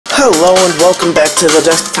Hello and welcome back to the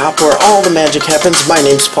desktop where all the magic happens. My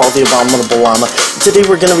name's Paul the Abominable Llama. Today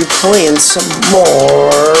we're going to be playing some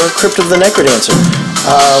more Crypt of the NecroDancer.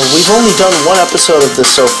 We've only done one episode of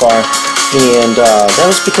this so far, and that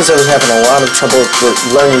was because I was having a lot of trouble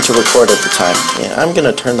learning to record at the time. And I'm going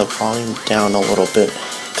to turn the volume down a little bit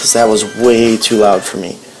because that was way too loud for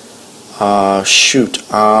me. Shoot.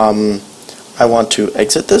 I want to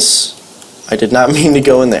exit this. I did not mean to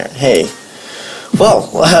go in there. Hey. Well,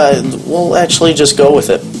 we'll actually just go with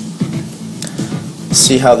it.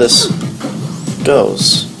 See how this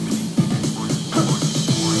goes.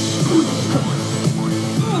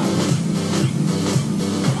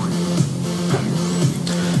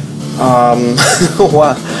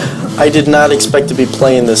 Wow. I did not expect to be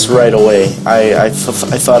playing this right away. I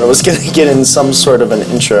thought I was going to get in some sort of an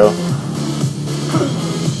intro.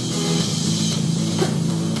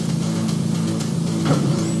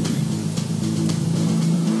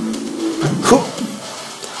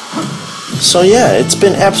 So yeah, it's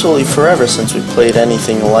been absolutely forever since we played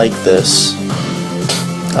anything like this,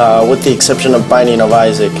 with the exception of Binding of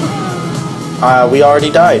Isaac. We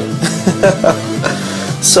already died.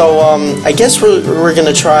 So I guess we're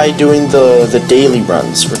gonna try doing the daily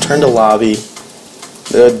runs, return to lobby,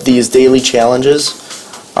 these daily challenges,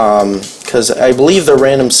 because I believe they're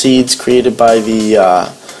random seeds created by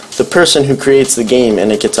the person who creates the game,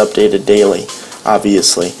 and it gets updated daily,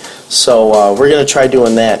 obviously. So we're going to try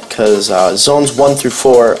doing that because zones 1 through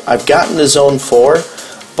 4, I've gotten to zone 4,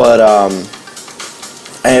 but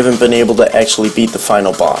I haven't been able to actually beat the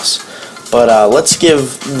final boss. But let's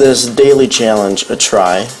give this daily challenge a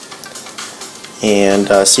try and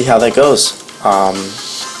see how that goes.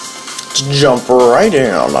 Jump right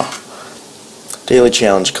in. Daily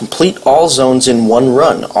challenge. Complete all zones in one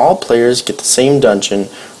run. All players get the same dungeon.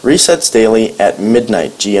 Resets daily at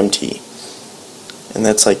midnight GMT. And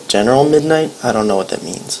that's like general midnight? I don't know what that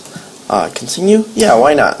means. Continue? Yeah,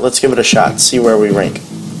 why not? Let's give it a shot, see where we rank.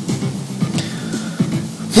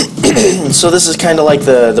 So this is kind of like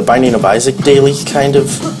the Binding of Isaac daily kind of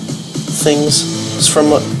things, from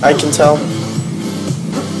what I can tell.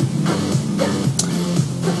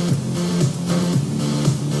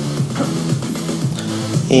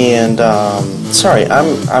 And, sorry,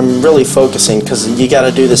 I'm really focusing because you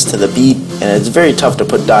gotta do this to the beat, and it's very tough to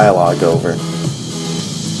put dialogue over.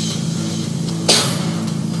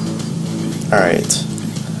 Alright,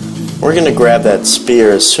 we're going to grab that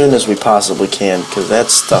spear as soon as we possibly can, because that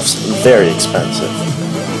stuff's very expensive.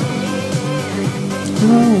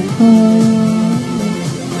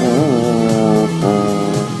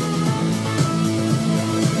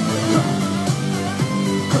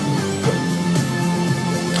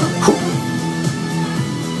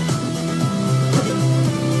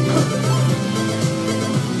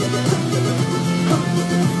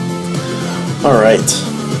 Alright.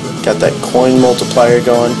 Got that coin multiplier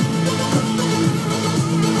going.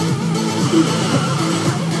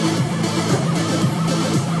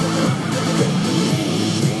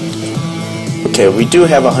 Okay, we do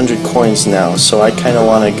have 100 coins now, so I kind of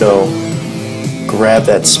want to go grab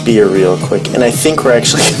that spear real quick. And I think we're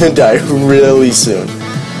actually going to die really soon.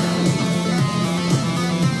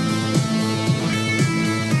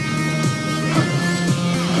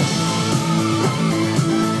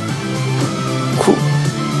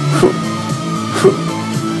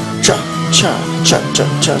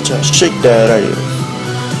 Cha, shake that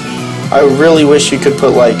ass. I really wish you could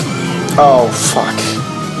put like, oh fuck,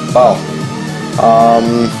 oh,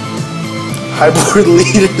 highboard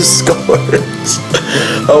leader scores.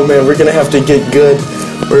 Oh man, we're gonna have to get good.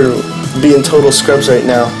 We're being total scrubs right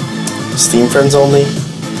now. Steam friends only.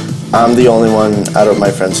 I'm the only one out of my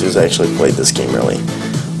friends who's actually played this game really.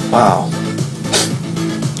 Wow.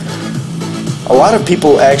 A lot of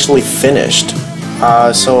people actually finished.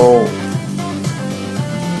 So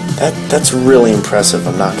that's really impressive,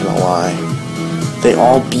 I'm not gonna lie. They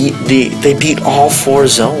all they beat all 4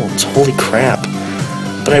 zones. Holy crap.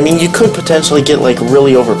 But I mean, you could potentially get like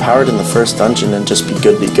really overpowered in the first dungeon and just be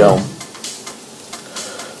good to go.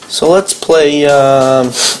 So let's play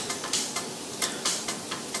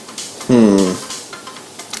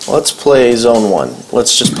let's play zone 1.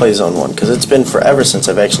 Let's just play zone 1 because it's been forever since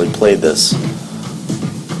I've actually played this.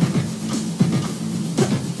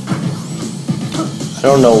 I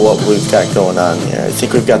don't know what we've got going on here. I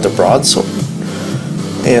think we've got the broadsword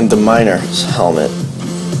and the miner's helmet,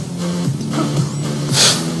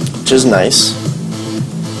 which is nice.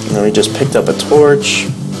 And then we just picked up a torch.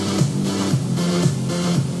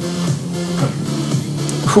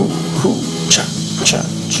 Hoo, hoo, cha, cha,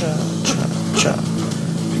 cha, cha, cha.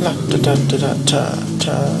 La, da, da, da, da, ta,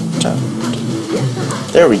 ta, ta.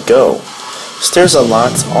 There we go. Stairs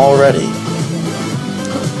unlocked already.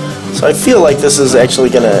 So I feel like this is actually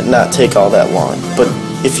gonna not take all that long, but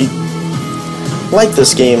if you like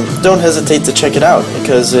this game, don't hesitate to check it out,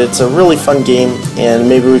 because it's a really fun game, and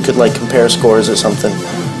maybe we could like compare scores or something.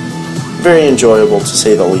 Very enjoyable, to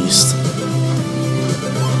say the least.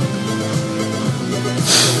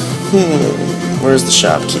 Where's the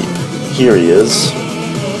shopkeep? Here he is.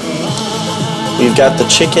 We've got the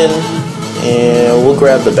chicken, and we'll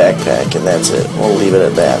grab the backpack, and that's it. We'll leave it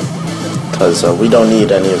at that, because we don't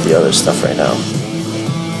need any of the other stuff right now.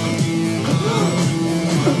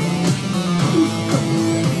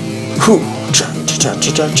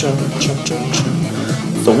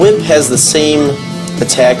 The whip has the same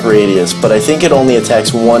attack radius, but I think it only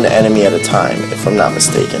attacks one enemy at a time, if I'm not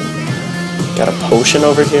mistaken. Got a potion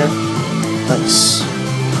over here. Nice.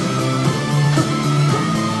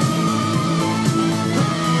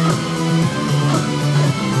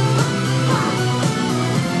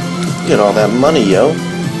 Get all that money, yo.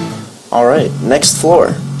 Alright, next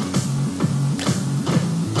floor.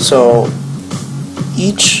 So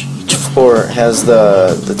each floor has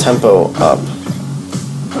the tempo up.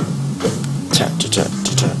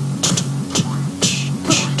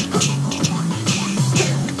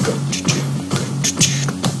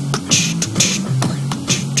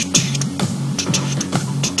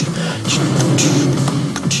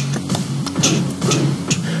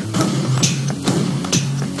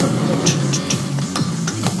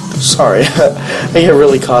 Sorry, I get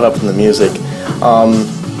really caught up in the music.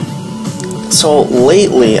 So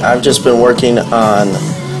lately, I've just been working on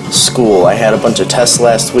school. I had a bunch of tests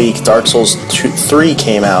last week. Dark Souls 3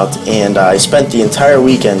 came out, and I spent the entire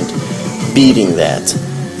weekend beating that.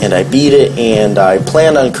 And I beat it, and I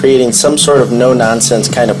plan on creating some sort of no-nonsense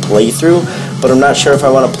kind of playthrough, but I'm not sure if I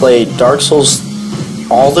want to play Dark Souls,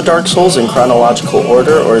 all the Dark Souls in chronological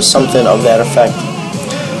order, or something of that effect.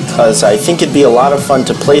 Because I think it'd be a lot of fun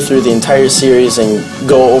to play through the entire series and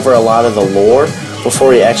go over a lot of the lore before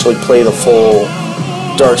we actually play the full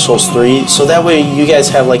Dark Souls 3, so that way you guys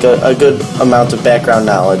have like a good amount of background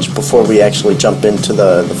knowledge before we actually jump into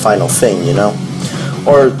the final thing, you know?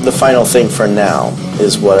 Or the final thing for now,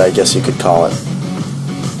 is what I guess you could call it.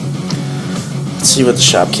 Let's see what the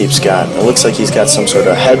shopkeep's got. It looks like he's got some sort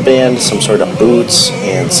of headband, some sort of boots,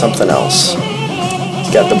 and something else.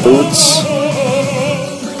 He's got the boots.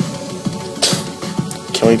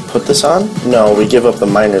 Can we put this on? No, we give up the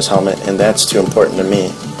miner's helmet, and that's too important to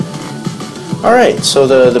me. Alright, so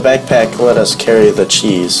the backpack let us carry the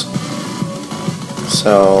cheese.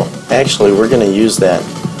 So, actually, we're going to use that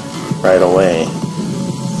right away.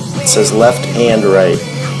 It says left and right.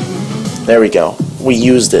 There we go. We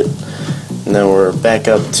used it. And then we're back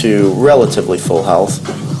up to relatively full health.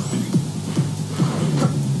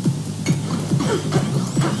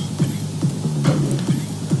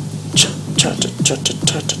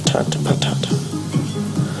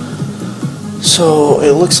 So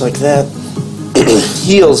it looks like that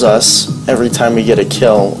heals us every time we get a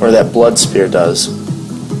kill, or that blood spear does.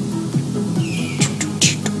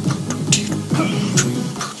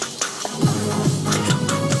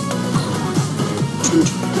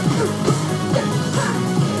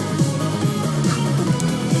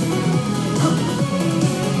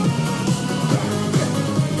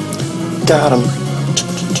 Got him.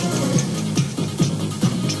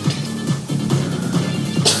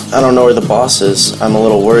 I don't know where the boss is. I'm a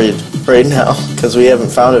little worried right now because we haven't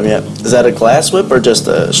found him yet. Is that a glass whip or just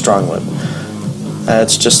a strong whip?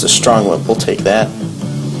 It's just a strong whip. We'll take that.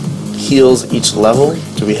 Heals each level.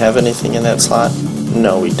 Do we have anything in that slot?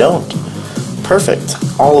 No, we don't. Perfect.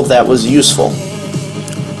 All of that was useful.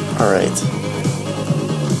 Alright.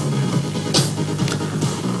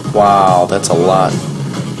 Wow, that's a lot.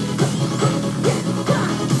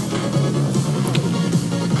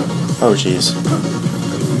 Oh, jeez.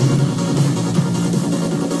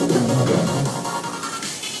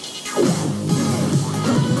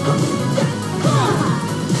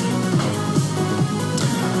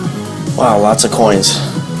 Wow, lots of coins.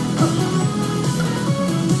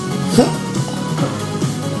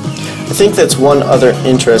 I think that's one other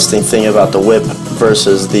interesting thing about the whip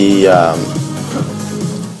versus the,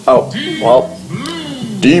 oh, well,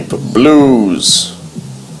 Deep Blues.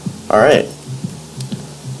 Alright.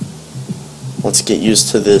 Let's get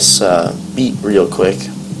used to this beat real quick,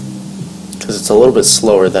 because it's a little bit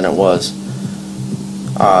slower than it was.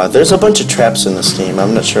 There's a bunch of traps in this game.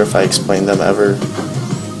 I'm not sure if I explained them ever.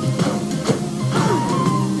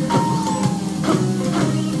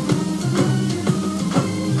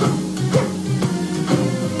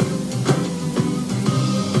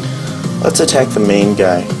 Let's attack the main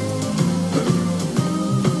guy.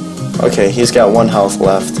 Okay, he's got 1 health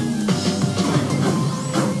left.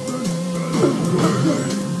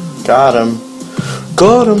 Got him.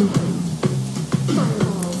 Got him.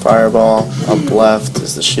 Fireball. Up left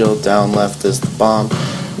is the shield. Down left is the bomb.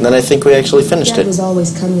 And then I think we actually finished Dad it. was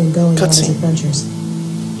always coming and going on his Cutscene. adventures.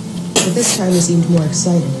 But this time he seemed more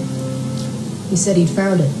excited. He said he'd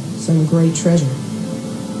found it, some great treasure.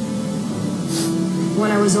 When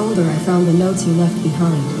I was older, I found the notes he left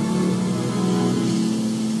behind.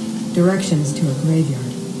 Directions to a graveyard.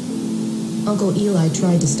 Uncle Eli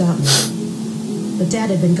tried to stop me. But Dad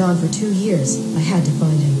had been gone for 2 years. I had to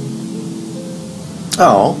find him.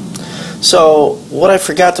 Oh. So, what I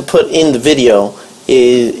forgot to put in the video,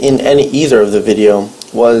 either of the video,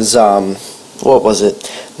 was, what was it?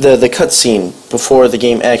 The cutscene before the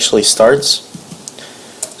game actually starts.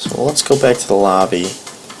 So let's go back to the lobby.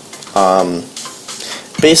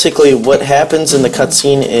 Basically, what happens in the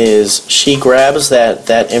cutscene is she grabs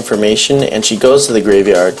that information and she goes to the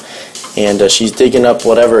graveyard, and she's digging up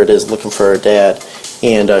whatever it is, looking for her dad.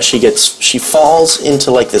 And she falls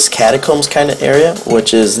into like this catacombs kind of area,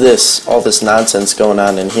 which is all this nonsense going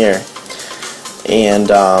on in here. And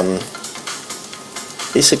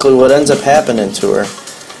basically, what ends up happening to her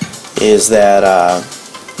is that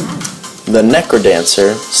the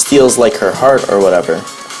NecroDancer steals like her heart or whatever.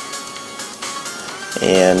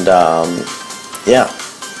 And yeah,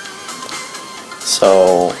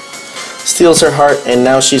 so steals her heart, and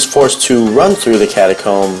now she's forced to run through the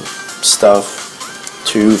catacomb stuff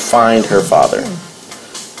to find her father,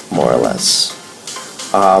 more or less.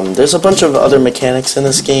 There's a bunch of other mechanics in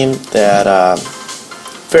this game that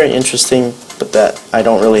very interesting, but that I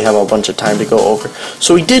don't really have a bunch of time to go over.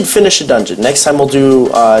 So we did finish a dungeon. Next time we'll do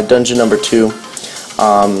dungeon number 2.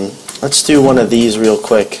 Let's do one of these real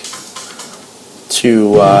quick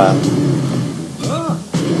to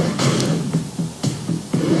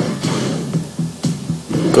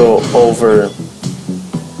go over.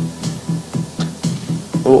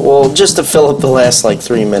 Well, just to fill up the last like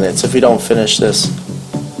 3 minutes if we don't finish this.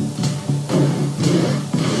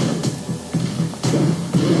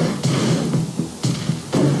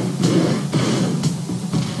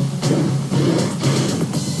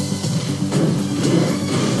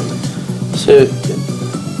 So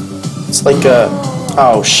it's like a,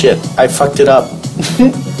 oh shit, I fucked it up.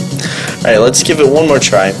 Alright, let's give it one more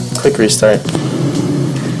try. Quick restart. 2,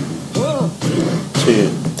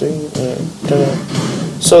 3,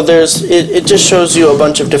 So it just shows you a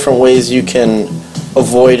bunch of different ways you can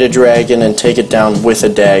avoid a dragon and take it down with a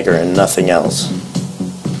dagger and nothing else.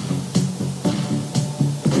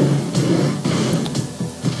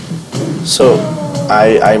 So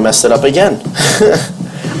I messed it up again.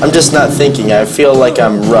 I'm just not thinking. I feel like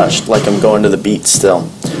I'm rushed, like I'm going to the beat still.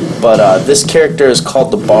 But this character is called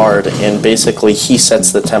the Bard, and basically he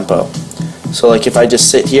sets the tempo. So like if I just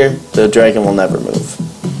sit here, the dragon will never move.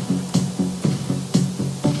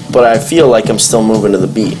 But I feel like I'm still moving to the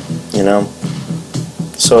beat, you know?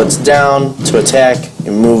 So it's down to attack,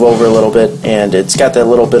 you move over a little bit, and it's got that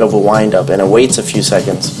little bit of a wind up, and it waits a few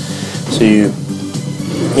seconds. So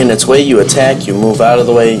in its way, you attack, you move out of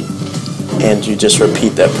the way, and you just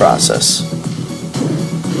repeat that process.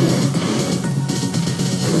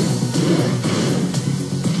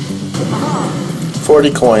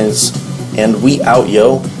 $40 coins, and we out,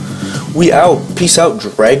 yo. We out. Peace out,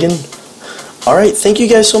 dragon. Alright, thank you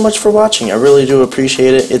guys so much for watching. I really do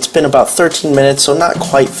appreciate it. It's been about 13 minutes, so not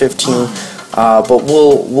quite 15, but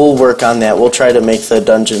we'll work on that. We'll try to make the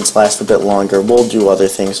dungeons last a bit longer. We'll do other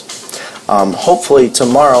things. Hopefully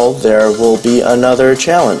tomorrow there will be another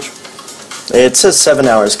challenge. It says 7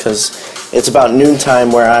 hours because it's about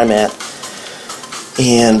noontime where I'm at,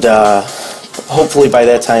 and hopefully by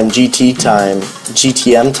that time GTM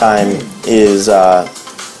time is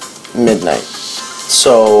midnight.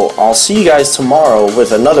 So I'll see you guys tomorrow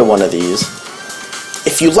with another one of these.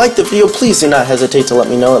 If you like the video, please do not hesitate to let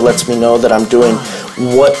me know. It lets me know that I'm doing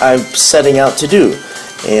what I'm setting out to do,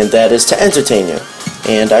 and that is to entertain you.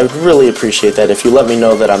 And I would really appreciate that if you let me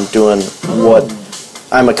know that I'm doing what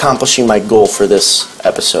I'm accomplishing my goal for this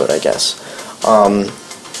episode, I guess.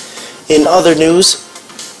 In other news,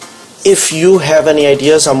 if you have any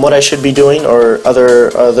ideas on what I should be doing or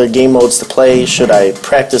other game modes to play, should I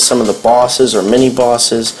practice some of the bosses or mini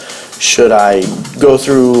bosses? Should I go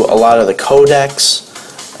through a lot of the codex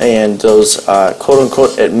and those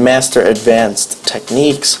quote-unquote master advanced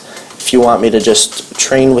techniques? If you want me to just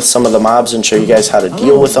train with some of the mobs and show you guys how to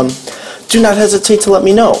deal with them, do not hesitate to let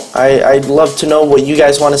me know. I'd love to know what you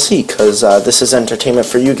guys want to see, because this is entertainment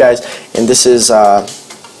for you guys, and this is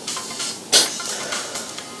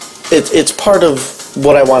it's part of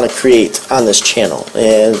what I want to create on this channel.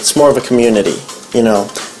 And it's more of a community, you know,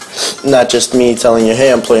 not just me telling you,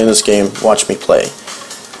 hey, I'm playing this game, watch me play.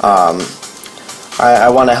 I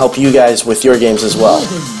want to help you guys with your games as well,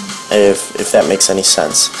 if that makes any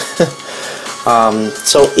sense.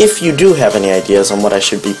 So if you do have any ideas on what I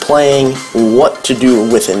should be playing, what to do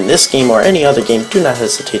within this game or any other game, do not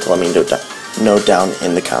hesitate to let me know down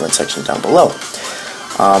in the comment section down below.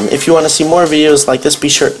 If you want to see more videos like this, be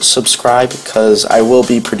sure to subscribe, because I will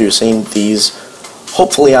be producing these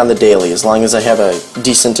hopefully on the daily, as long as I have a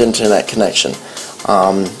decent internet connection.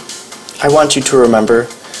 I want you to remember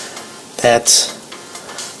that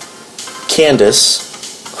Candace,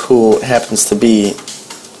 who happens to be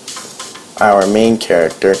our main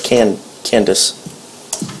character, Candance,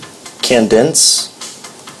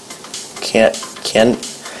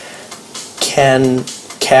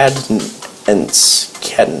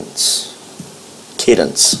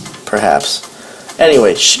 Cadance, perhaps.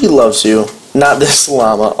 Anyway, she loves you, not this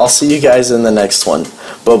llama. I'll see you guys in the next one.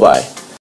 Bye-bye.